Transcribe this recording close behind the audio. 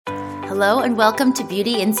Hello and welcome to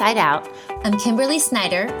Beauty Inside Out. I'm Kimberly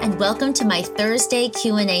Snyder and welcome to my Thursday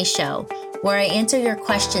Q&A show where I answer your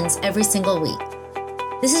questions every single week.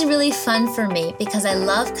 This is really fun for me because I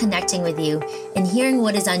love connecting with you and hearing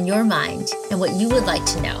what is on your mind and what you would like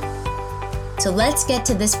to know. So let's get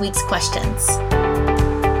to this week's questions.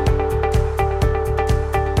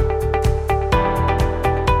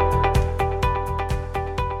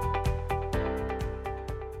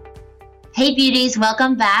 Hey beauties,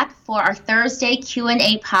 welcome back for our Thursday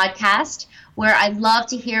Q&A podcast where I love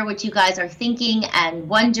to hear what you guys are thinking and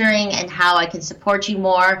wondering and how I can support you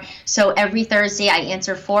more. So every Thursday I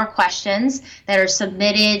answer 4 questions that are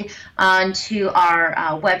submitted onto our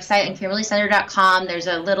website on KimberlySnyder.com. There's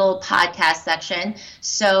a little podcast section.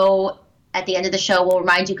 So at the end of the show, we'll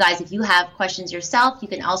remind you guys if you have questions yourself, you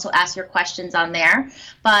can also ask your questions on there.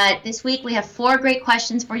 But this week we have 4 great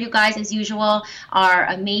questions for you guys as usual. Our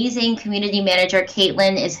amazing community manager,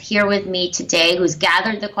 Caitlin, is here with me today, who's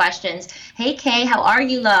gathered the questions. Hey, Kay, how are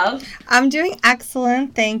you, love? I'm doing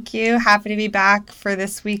excellent. Thank you. Happy to be back for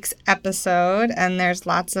this week's episode. And there's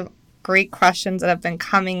lots of great questions that have been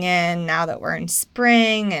coming in now that we're in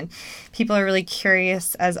spring, and people are really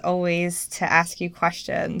curious as always to ask you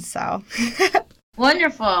questions. So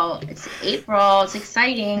wonderful. It's April. It's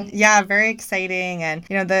exciting. Yeah, very exciting. And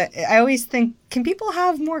I always think, can people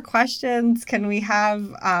have more questions? Can we have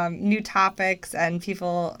new topics? And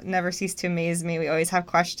people never cease to amaze me. We always have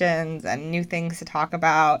questions and new things to talk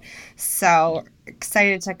about. So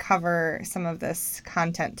excited to cover some of this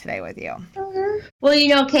content today with you.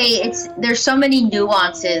 Well, Kay, there's so many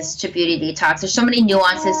nuances to beauty detox. There's so many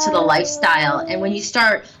nuances to the lifestyle. And when you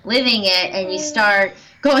start living it and you start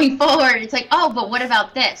going forward, it's like, oh, but what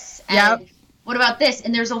about this? And yep. What about this?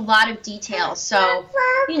 And there's a lot of details. So,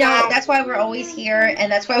 that's why we're always here.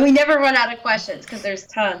 And that's why we never run out of questions, because there's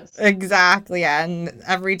tons. Exactly. Yeah. And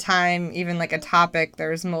every time, even like a topic,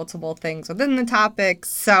 there's multiple things within the topic.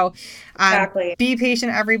 So exactly. Be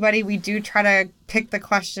patient, everybody. We do try to pick the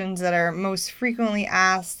questions that are most frequently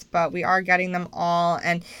asked, but we are getting them all.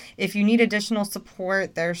 And if you need additional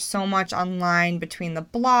support, there's so much online between the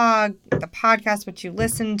blog, the podcast, what you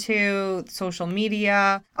listen to, social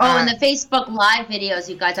media. Oh, and the Facebook Live videos,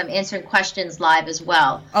 you guys. I'm answering questions live as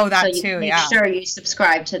well. Oh, that so too, make sure you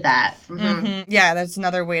subscribe to that. Mm-hmm. Mm-hmm. Yeah, that's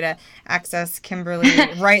another way to access Kimberly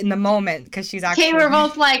right in the moment, because she's actually... Okay, we're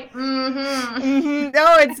both like, mm-hmm.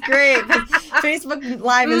 No, it's great. Facebook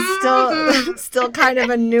Live is still kind of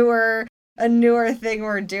a newer thing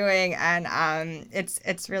we're doing, and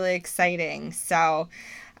it's really exciting. So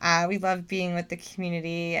we love being with the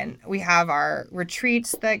community, and we have our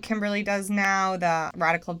retreats that Kimberly does now, the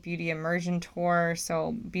Radical Beauty Immersion Tour.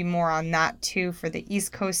 So be more on that too for the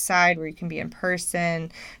East Coast side, where you can be in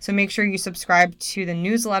person. So make sure you subscribe to the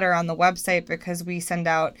newsletter on the website, because we send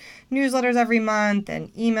out newsletters every month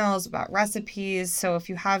and emails about recipes. So if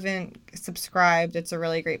you haven't subscribed, it's a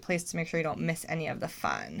really great place to make sure you don't miss any of the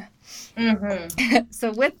fun. Mm-hmm.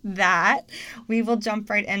 So with that, we will jump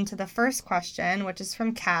right into the first question, which is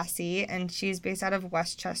from Cassie, and she's based out of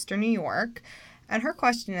Westchester, New York. And her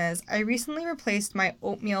question is, I recently replaced my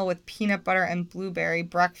oatmeal with peanut butter and blueberry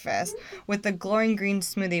breakfast with the glowing green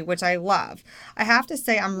smoothie, which I love. I have to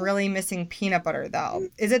say I'm really missing peanut butter though.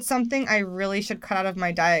 Is it something I really should cut out of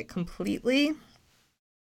my diet completely?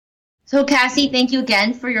 So Cassie, thank you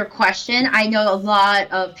again for your question. I know a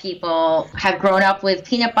lot of people have grown up with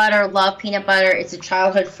peanut butter, love peanut butter. It's a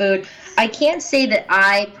childhood food. I can't say that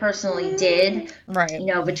I personally did. Right.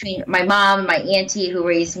 Between my mom and my auntie who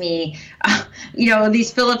raised me,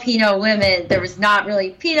 these Filipino women, there was not really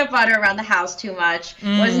peanut butter around the house too much.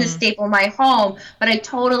 It wasn't a staple in my home, but I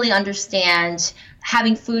totally understand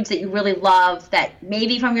having foods that you really love, that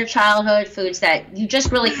maybe from your childhood, foods that you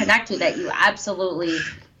just really connect with, that you absolutely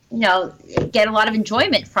get a lot of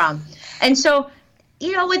enjoyment from. And so,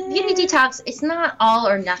 with beauty detox, it's not all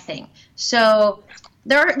or nothing. So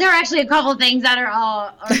there are actually a couple of things that are all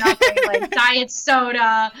or nothing, like diet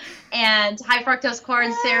soda and high fructose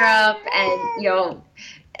corn syrup, and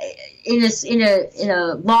in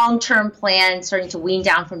a long-term plan, starting to wean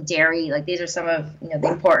down from dairy. Like, these are some of the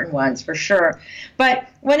important ones for sure. But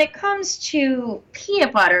when it comes to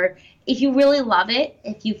peanut butter, if you really love it,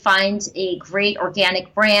 if you find a great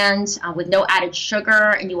organic brand with no added sugar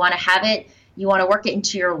and you want to have it, you want to work it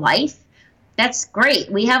into your life, that's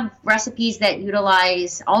great. We have recipes that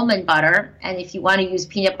utilize almond butter, and if you want to use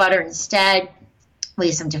peanut butter instead, we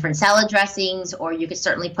have some different salad dressings, or you could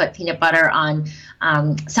certainly put peanut butter on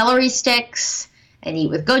celery sticks and eat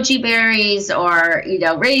with goji berries or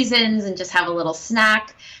raisins and just have a little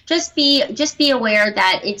snack. Just be aware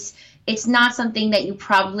that it's not something that you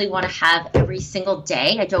probably want to have every single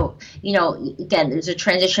day. I don't, again, there's a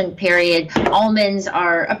transition period. Almonds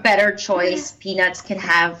are a better choice. Peanuts can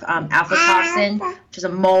have aflatoxin, which is a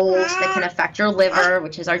mold that can affect your liver,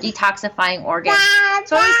 which is our detoxifying organ.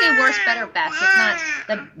 So I always say worst, better, best. It's not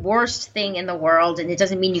the worst thing in the world, and it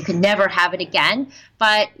doesn't mean you can never have it again.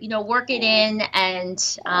 But, work it in,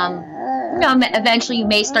 and, eventually you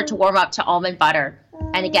may start to warm up to almond butter.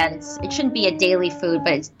 And again, it shouldn't be a daily food,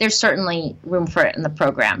 but there's certainly room for it in the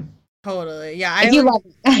program. Totally. Yeah. If you love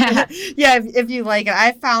it. Yeah. If you like it.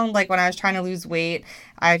 I found like when I was trying to lose weight,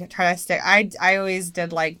 I try to stick. I always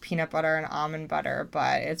did like peanut butter and almond butter,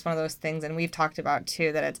 but it's one of those things, and we've talked about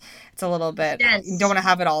too, that it's a little bit, you don't want to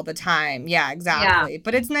have it all the time. Yeah, exactly. Yeah.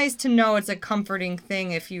 But it's nice to know it's a comforting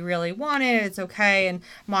thing. If you really want it, it's okay. In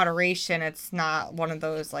moderation, it's not one of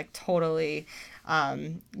those like totally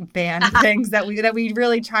banned things that we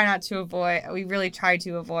really try not to avoid. We really try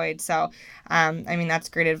to avoid. So, that's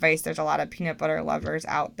great advice. There's a lot of peanut butter lovers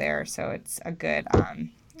out there, so it's a good,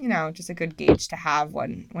 just a good gauge to have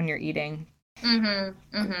when you're eating.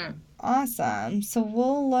 Mm-hmm. Mm-hmm. Awesome. So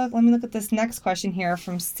let me look at this next question here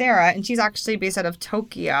from Sarah, and she's actually based out of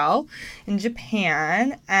Tokyo in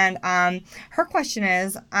Japan. And her question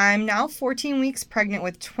is, I'm now 14 weeks pregnant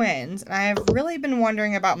with twins, and I have really been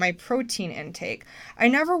wondering about my protein intake. I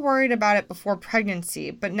never worried about it before pregnancy,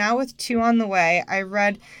 but now with 2 on the way, I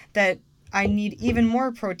read that I need even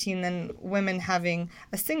more protein than women having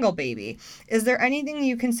a single baby. Is there anything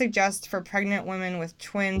you can suggest for pregnant women with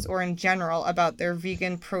twins or in general about their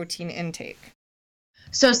vegan protein intake?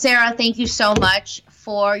 So Sarah, thank you so much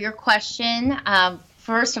for your question.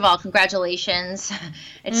 First of all, congratulations.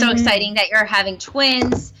 It's so exciting that you're having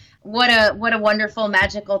twins. What a wonderful,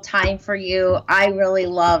 magical time for you. I really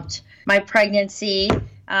loved my pregnancy.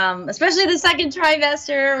 Especially the second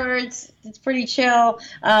trimester where it's pretty chill.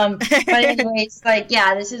 But anyways,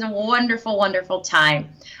 this is a wonderful, wonderful time.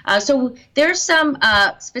 So there's some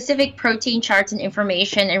specific protein charts and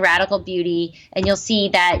information in Radical Beauty, and you'll see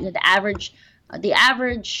that the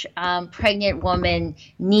average pregnant woman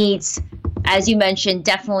needs, as you mentioned,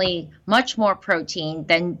 definitely much more protein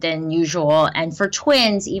than usual. And for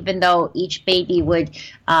twins, even though each baby would,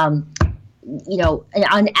 on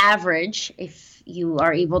average, if you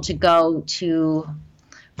are able to go to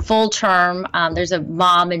full term. There's a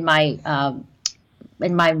mom in my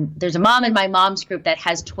mom's group that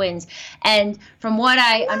has twins, and from what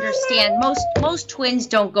I understand, most twins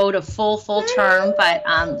don't go to full term, but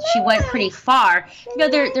she went pretty far. They're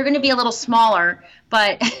going to be a little smaller,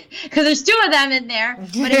 but because there's 2 of them in there.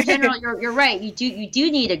 But in general, you're right. You do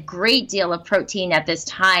need a great deal of protein at this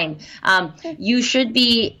time. You should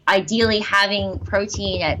be ideally having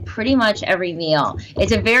protein at pretty much every meal.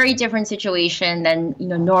 It's a very different situation than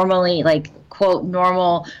normally, like quote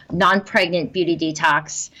normal non-pregnant beauty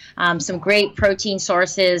detox. Some great protein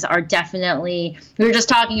sources are definitely. We were just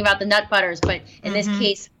talking about the nut butters, but in this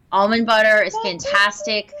case, almond butter is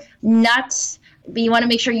fantastic. Nuts. But you want to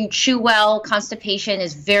make sure you chew well. Constipation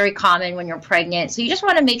is very common when you're pregnant. So you just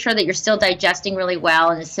want to make sure that you're still digesting really well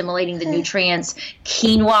and assimilating the nutrients.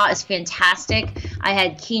 Quinoa is fantastic. I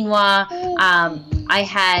had quinoa.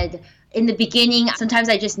 In the beginning, sometimes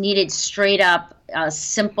I just needed straight up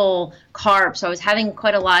simple carbs. So I was having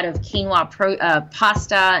quite a lot of quinoa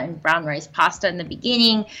pasta and brown rice pasta in the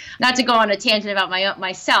beginning. Not to go on a tangent about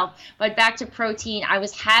myself, but back to protein, I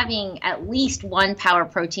was having at least 1 power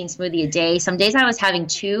protein smoothie a day. Some days I was having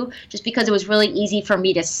 2, just because it was really easy for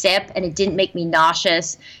me to sip and it didn't make me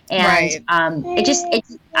nauseous. And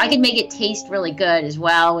right. I could make it taste really good as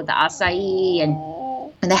well with the acai and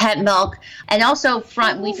the hemp milk. And also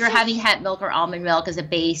if you're having hemp milk or almond milk as a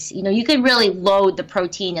base, you can really load the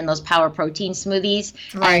protein in those power protein smoothies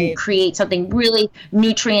and create something really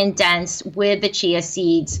nutrient dense with the chia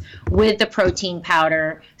seeds, with the protein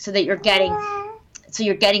powder, so that you're getting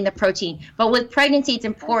the protein. But with pregnancy, it's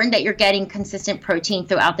important that you're getting consistent protein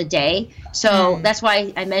throughout the day. So that's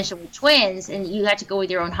why I mentioned with twins, and you have to go with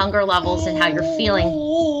your own hunger levels and how you're feeling.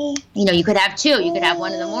 You could have 2. You could have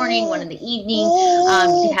 1 in the morning, 1 in the evening.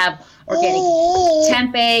 You could have organic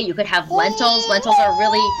tempeh. You could have lentils. Lentils are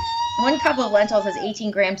really, 1 cup of lentils has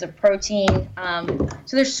 18 grams of protein.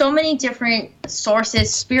 So there's so many different sources.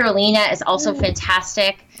 Spirulina is also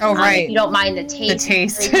fantastic. Oh, right. If you don't mind the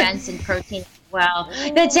taste. Very dense in protein. Well,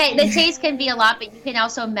 the taste can be a lot, but you can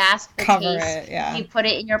also mask the taste. You put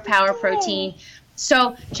it in your power protein.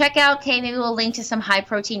 So check out, maybe we'll link to some high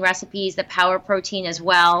protein recipes, the power protein as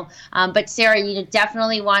well. But Sarah, you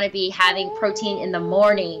definitely want to be having protein in the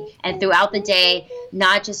morning and throughout the day,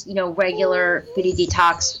 not just, regular beauty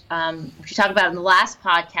detox, which we talked about in the last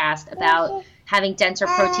podcast about having denser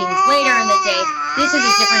proteins later in the day, this is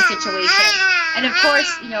a different situation. And of course,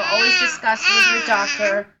 always discuss with your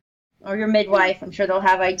doctor or your midwife. I'm sure they'll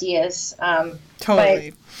have ideas.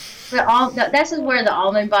 Totally. But this is where the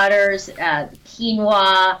almond butters,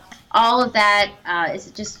 quinoa, all of that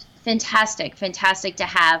is just fantastic to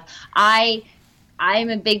have.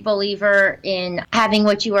 I'm a big believer in having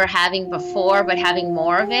what you were having before, but having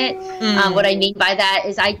more of it. What I mean by that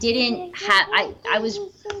is I was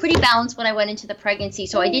pretty balanced when I went into the pregnancy,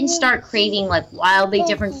 so I didn't start craving like wildly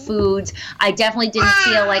different foods. I definitely didn't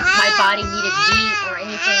feel like my body needed meat or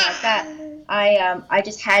anything like that. I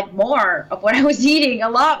just had more of what I was eating, a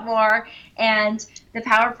lot more, and the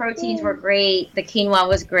power proteins were great. The quinoa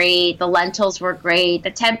was great. The lentils were great.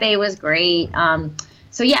 The tempeh was great.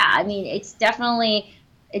 So yeah, I mean, it's definitely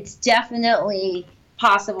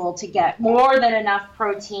possible to get more than enough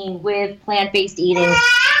protein with plant-based eating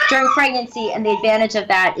during pregnancy, and the advantage of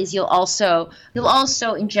that is you'll also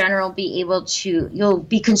in general you'll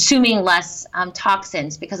be consuming less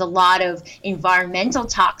toxins, because a lot of environmental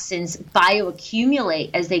toxins bioaccumulate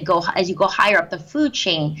as you go higher up the food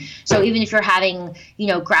chain. So even if you're having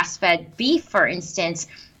grass-fed beef, for instance,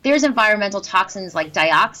 there's environmental toxins like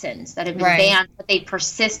dioxins that have been banned, but they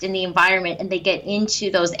persist in the environment and they get into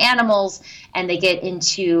those animals and they get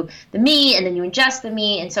into the meat, and then you ingest the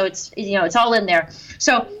meat, and so it's all in there.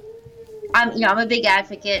 So I'm a big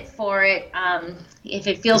advocate for it. If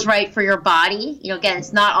it feels right for your body, again,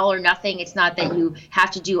 it's not all or nothing. It's not that you have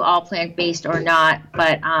to do all plant-based or not,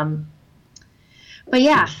 but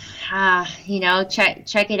yeah,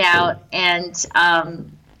 check it out, and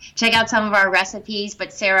check out some of our recipes.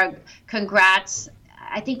 But Sarah, congrats.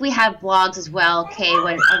 I think we have blogs as well, Kay.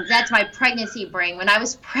 That's my pregnancy brain. When I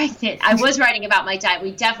was pregnant, I was writing about my diet.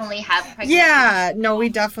 We definitely have pregnancy. Yeah, no, we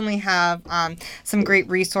definitely have some great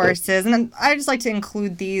resources. And I just like to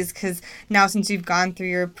include these because now, since you've gone through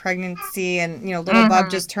your pregnancy and, little Bub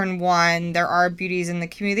just turned 1, there are beauties in the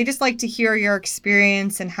community. They just like to hear your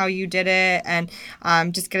experience and how you did it, and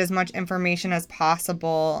just get as much information as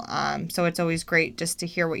possible. So it's always great just to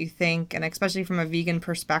hear what you think. And especially from a vegan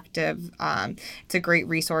perspective, it's a great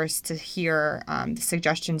resource to hear the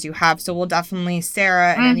suggestions you have. So we'll definitely,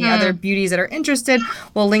 Sarah and any other beauties that are interested,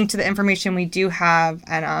 we'll link to the information we do have,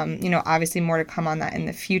 and obviously more to come on that in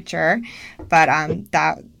the future. But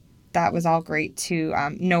that was all great to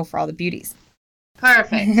know for all the beauties.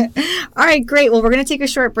 Perfect. All right, great. Well, we're going to take a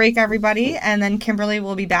short break, everybody, and then Kimberly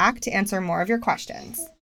will be back to answer more of your questions.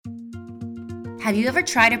 Have you ever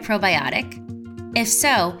tried a probiotic? If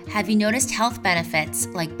so, have you noticed health benefits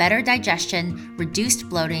like better digestion, reduced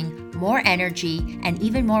bloating, more energy, and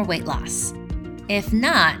even more weight loss? If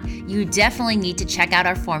not, you definitely need to check out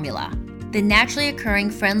our formula. The naturally occurring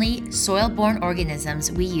friendly soil-borne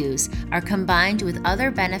organisms we use are combined with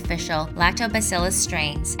other beneficial lactobacillus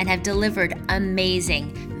strains and have delivered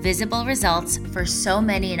amazing, visible results for so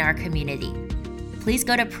many in our community. Please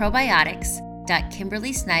go to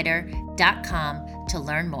probiotics.kimberlysnyder.com to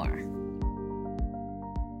learn more.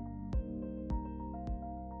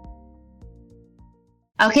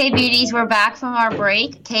 Okay, beauties, we're back from our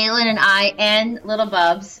break. Kaylin and I and little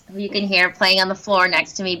Bubs, who you can hear playing on the floor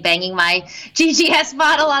next to me, banging my GGS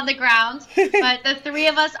bottle on the ground. But the three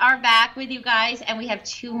of us are back with you guys, and we have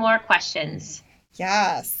 2 more questions.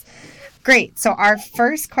 Yes. Great. So our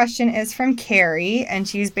first question is from Carrie, and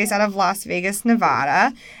she's based out of Las Vegas,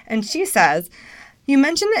 Nevada. And she says, you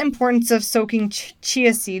mentioned the importance of soaking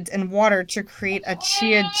chia seeds in water to create a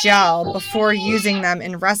chia gel before using them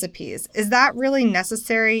in recipes. Is that really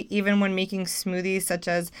necessary even when making smoothies such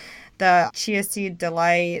as the Chia Seed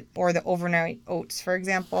Delight or the overnight oats, for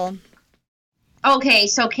example? Okay,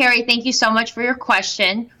 so Carrie, thank you so much for your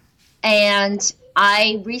question. And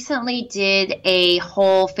I recently did a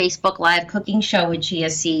whole Facebook Live cooking show with chia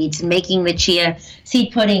seeds, making the chia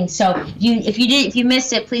seed pudding. So if you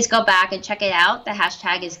missed it, please go back and check it out. The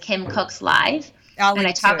hashtag is Kim Cooks Live. I'll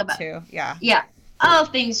link to it too. Yeah, all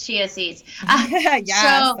things chia seeds. Yes,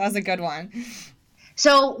 that was a good one.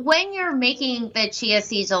 So when you're making the Chia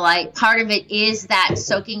Seed Delight, part of it is that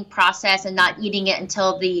soaking process and not eating it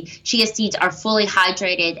until the chia seeds are fully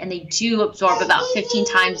hydrated, and they do absorb about 15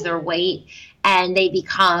 times their weight. And they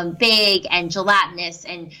become big and gelatinous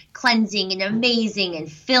and cleansing and amazing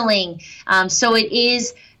and filling. So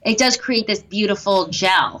it does create this beautiful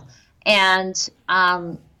gel. And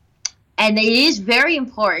it is very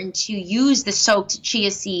important to use the soaked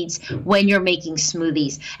chia seeds when you're making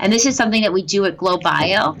smoothies. And this is something that we do at Glow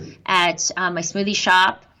Bio at my smoothie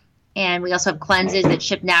shop. And we also have cleanses that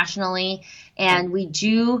ship nationally. And we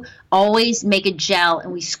do always make a gel,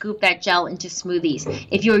 and we scoop that gel into smoothies.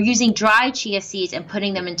 If you're using dry chia seeds and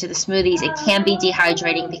putting them into the smoothies, it can be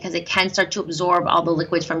dehydrating because it can start to absorb all the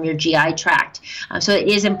liquids from your GI tract. So it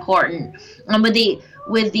is important. With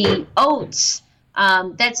the oats,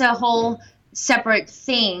 that's a whole separate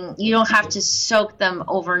thing. You don't have to soak them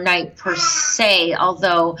overnight per se,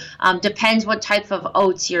 although depends what type of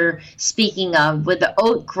oats you're speaking of. With the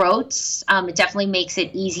oat groats, it definitely makes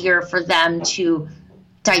it easier for them to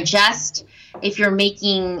digest. If you're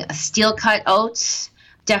making steel cut oats,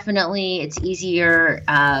 definitely it's easier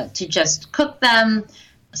to just cook them.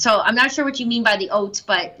 So I'm not sure what you mean by the oats,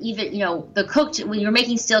 but either, when you're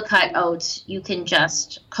making steel cut oats, you can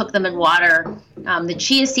just cook them in water. The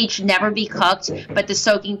chia seeds should never be cooked, but the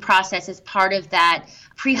soaking process is part of that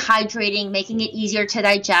prehydrating, making it easier to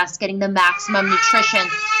digest, getting the maximum nutrition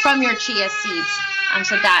from your chia seeds.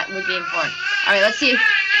 So that would be important. All right, let's see.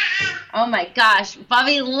 Oh my gosh,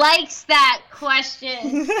 Bobby likes that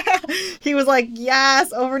question. He was like,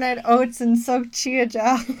 yes, overnight oats and soaked chia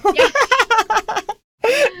gel.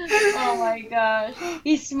 Oh my gosh,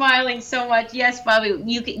 he's smiling so much. Yes, Bobby,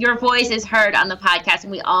 your voice is heard on the podcast,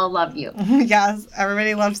 and we all love you. Yes,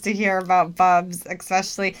 everybody loves to hear about Bubs,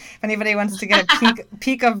 especially if anybody wants to get a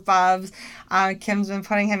peek of Bubs. Kim's been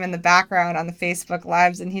putting him in the background on the Facebook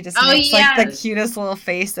Lives, and he just makes like the cutest little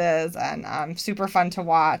faces, and super fun to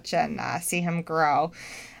watch and see him grow.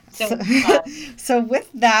 So with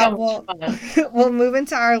that, we'll move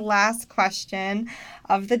into our last question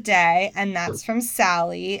of the day, and that's from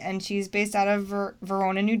Sally, and she's based out of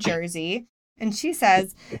Verona, New Jersey. And she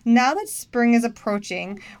says, now that spring is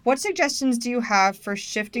approaching, what suggestions do you have for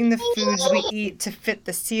shifting the foods we eat to fit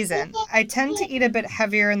the season? I tend to eat a bit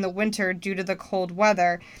heavier in the winter due to the cold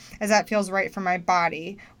weather, as that feels right for my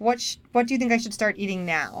body. What do you think I should start eating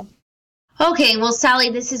now? Okay, well, Sally,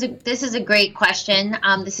 this is a great question.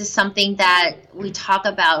 This is something that we talk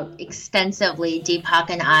about extensively, Deepak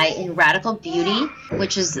and I, in Radical Beauty,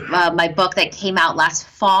 which is my book that came out last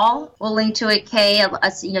fall. We'll link to it, Kay.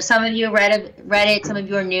 Some of you read it, some of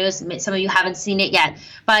you are new, some of you haven't seen it yet.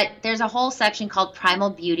 But there's a whole section called Primal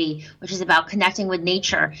Beauty, which is about connecting with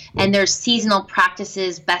nature. And there's seasonal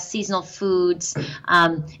practices, best seasonal foods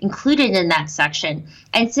included in that section.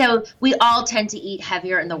 And so we all tend to eat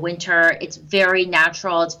heavier in the winter. It's very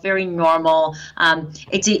natural. It's very normal.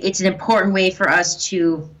 It's an important way for us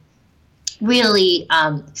to really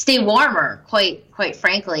stay warmer, quite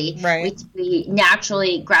frankly. Right. We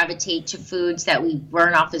naturally gravitate to foods that we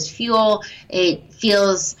burn off as fuel. It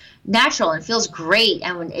feels natural and feels great,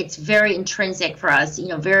 and it's very intrinsic for us,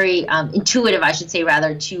 very intuitive, I should say,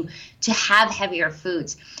 rather, to have heavier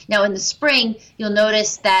foods. Now in the spring, you'll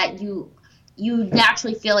notice that you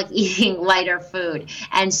naturally feel like eating lighter food.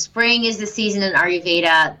 And spring is the season in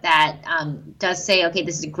Ayurveda that does say, okay,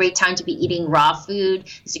 this is a great time to be eating raw food.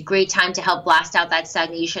 It's a great time to help blast out that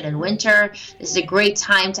stagnation in winter. This is a great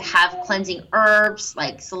time to have cleansing herbs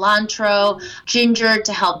like cilantro, ginger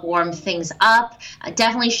to help warm things up.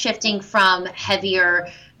 Definitely shifting from heavier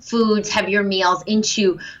foods, heavier meals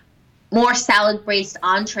into more salad-based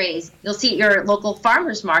entrees. You'll see at your local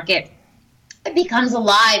farmer's market, it becomes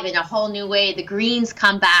alive in a whole new way. The greens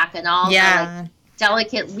come back, and all the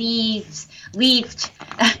delicate leafed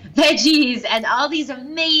veggies, and all these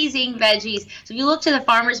amazing veggies. So you look to the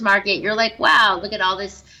farmer's market, you're like, wow, look at all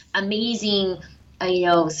this amazing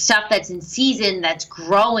stuff that's in season, that's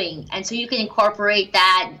growing. And so you can incorporate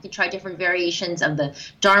that. You can try different variations of the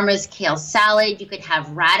Dharma's kale salad. You could have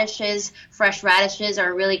radishes. Fresh radishes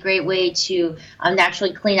are a really great way to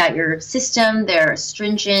naturally clean out your system. They're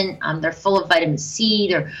astringent. They're full of vitamin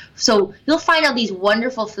C. So you'll find all these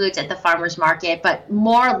wonderful foods at the farmer's market, but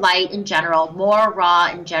more light in general, more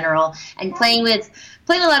raw in general, and playing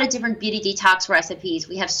a lot of different beauty detox recipes.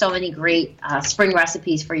 We have so many great spring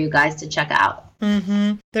recipes for you guys to check out.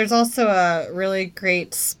 Mm-hmm. There's also a really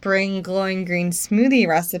great spring glowing green smoothie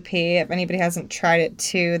recipe, if anybody hasn't tried it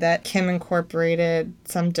too, that Kim incorporated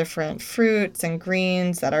some different fruits and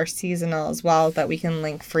greens that are seasonal as well, that we can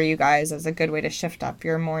link for you guys as a good way to shift up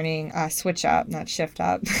your morning, switch up, not shift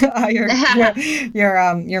up, your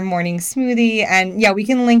morning smoothie. And yeah, we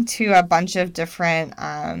can link to a bunch of different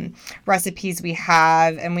recipes we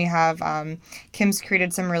have, and we have Kim's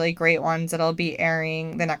created some really great ones that'll be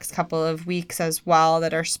airing the next couple of weeks as well,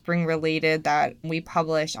 that are spring related, that we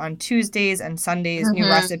publish on Tuesdays and Sundays, new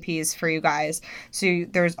recipes for you guys. So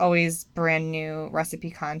there's always brand new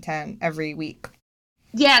recipe content every week.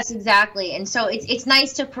 Yes, exactly. And so it's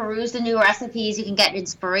nice to peruse the new recipes. You can get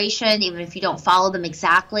inspiration even if you don't follow them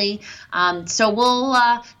exactly. So we'll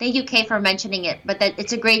thank you, Kay, for mentioning it. But that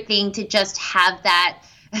it's a great thing to just have that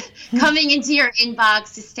coming into your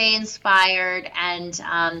inbox to stay inspired, and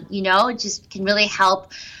it just can really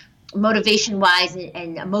help motivation wise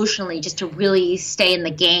and emotionally, just to really stay in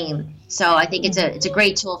the game. So I think it's a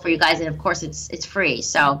great tool for you guys, and of course it's free,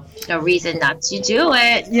 so no reason not to do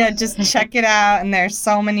it. Yeah, just check it out, and there's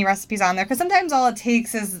so many recipes on there, because sometimes all it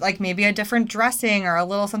takes is like maybe a different dressing or a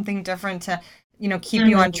little something different to keep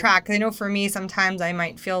you on track. I know for me, sometimes I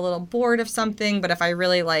might feel a little bored of something, but if I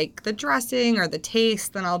really like the dressing or the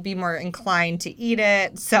taste, then I'll be more inclined to eat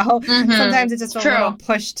it. So sometimes it's just a little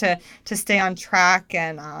push to stay on track.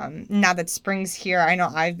 And now that spring's here, I know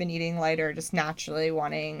I've been eating lighter, just naturally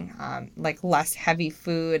wanting like less heavy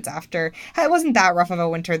foods after. It wasn't that rough of a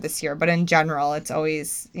winter this year, but in general, it's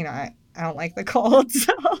always, I don't like the cold,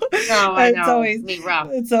 so it's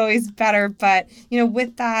always better. But,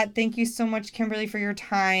 with that, thank you so much, Kimberly, for your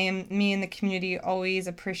time. Me and the community always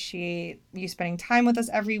appreciate you spending time with us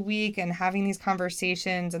every week and having these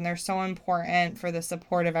conversations, and they're so important for the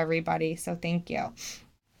support of everybody. So thank you.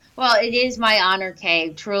 Well, it is my honor,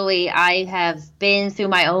 Kay. Truly, I have been through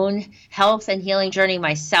my own health and healing journey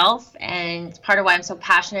myself, and it's part of why I'm so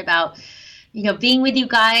passionate about being with you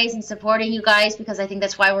guys and supporting you guys, because I think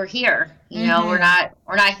that's why we're here. We're not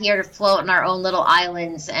here to float on our own little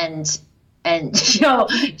islands and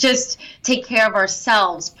just take care of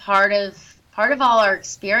ourselves. Part of all our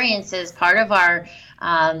experiences, part of our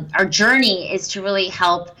journey is to really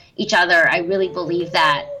help each other. I really believe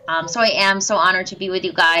that. So I am so honored to be with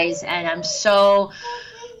you guys, and I'm so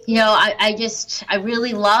I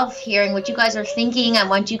really love hearing what you guys are thinking. I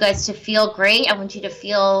want you guys to feel great. I want you to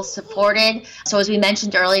feel supported. So as we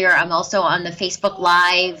mentioned earlier, I'm also on the Facebook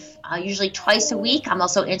Live, usually twice a week. I'm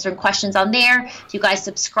also answering questions on there. So you guys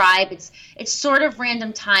subscribe. It's sort of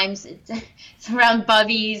random times. It's around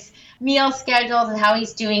Bubby's meal schedules and how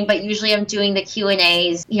he's doing, but usually I'm doing the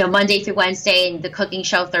Q&As, Monday through Wednesday, and the cooking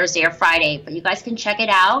show Thursday or Friday. But you guys can check it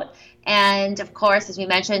out. And of course, as we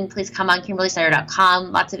mentioned, please come on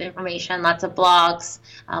KimberlySnyder.com. Lots of information, lots of blogs,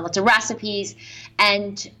 lots of recipes,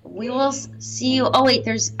 and we will see you. Oh wait,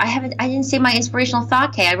 I didn't say my inspirational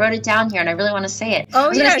thought, Kay. I wrote it down here, and I really want to say it.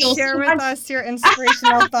 Oh yeah, share with us your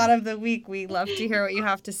inspirational thought of the week. We love to hear what you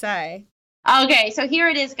have to say. Okay, so here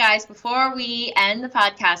it is, guys. Before we end the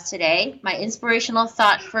podcast today, my inspirational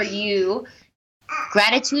thought for you: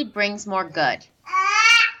 gratitude brings more good.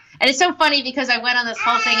 And it's so funny because I went on this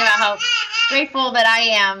whole thing about how grateful that I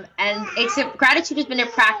am. And gratitude has been a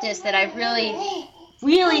practice that I've really,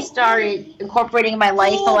 really started incorporating in my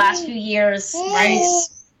life the last few years. Right?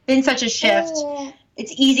 It's been such a shift.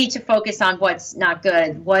 It's easy to focus on what's not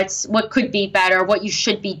good, what could be better, what you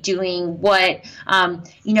should be doing,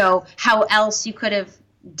 how else you could have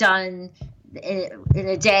done in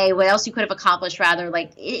a day, what else you could have accomplished, rather.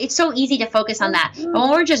 Like, it's so easy to focus on that, but when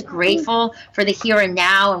we're just grateful for the here and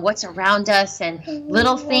now and what's around us and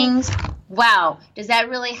little things, wow, does that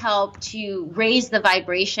really help to raise the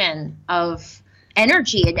vibration of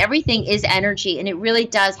energy? And everything is energy, and it really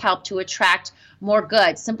does help to attract more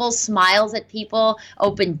good. Simple smiles at people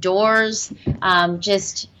open doors.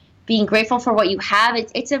 Just being grateful for what you have,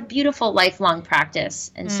 it's a beautiful lifelong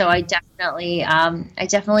practice, and so I definitely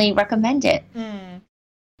recommend it.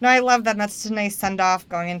 No, I love that. And that's a nice send-off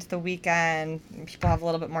going into the weekend. People have a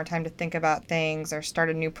little bit more time to think about things or start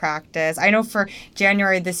a new practice. I know for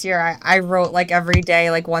January this year, I wrote like every day,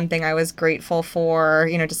 like one thing I was grateful for,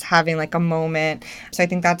 just having like a moment. So I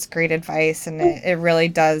think that's great advice, and it really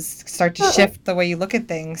does start to shift the way you look at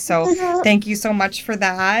things. So thank you so much for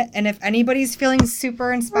that. And if anybody's feeling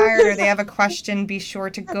super inspired or they have a question, be sure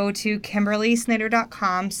to go to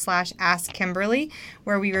KimberlySnyder.com/AskKimberly,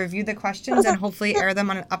 where we review the questions and hopefully air them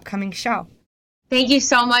on an upcoming show. Thank you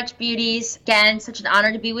so much, beauties. Again, such an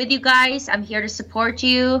honor to be with you guys. I'm here to support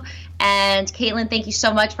you. And Caitlin, thank you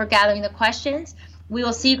so much for gathering the questions. We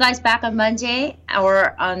will see you guys back on Monday,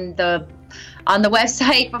 or on the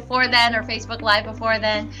website before then, or Facebook Live before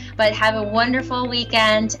then. But have a wonderful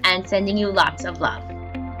weekend, and sending you lots of love.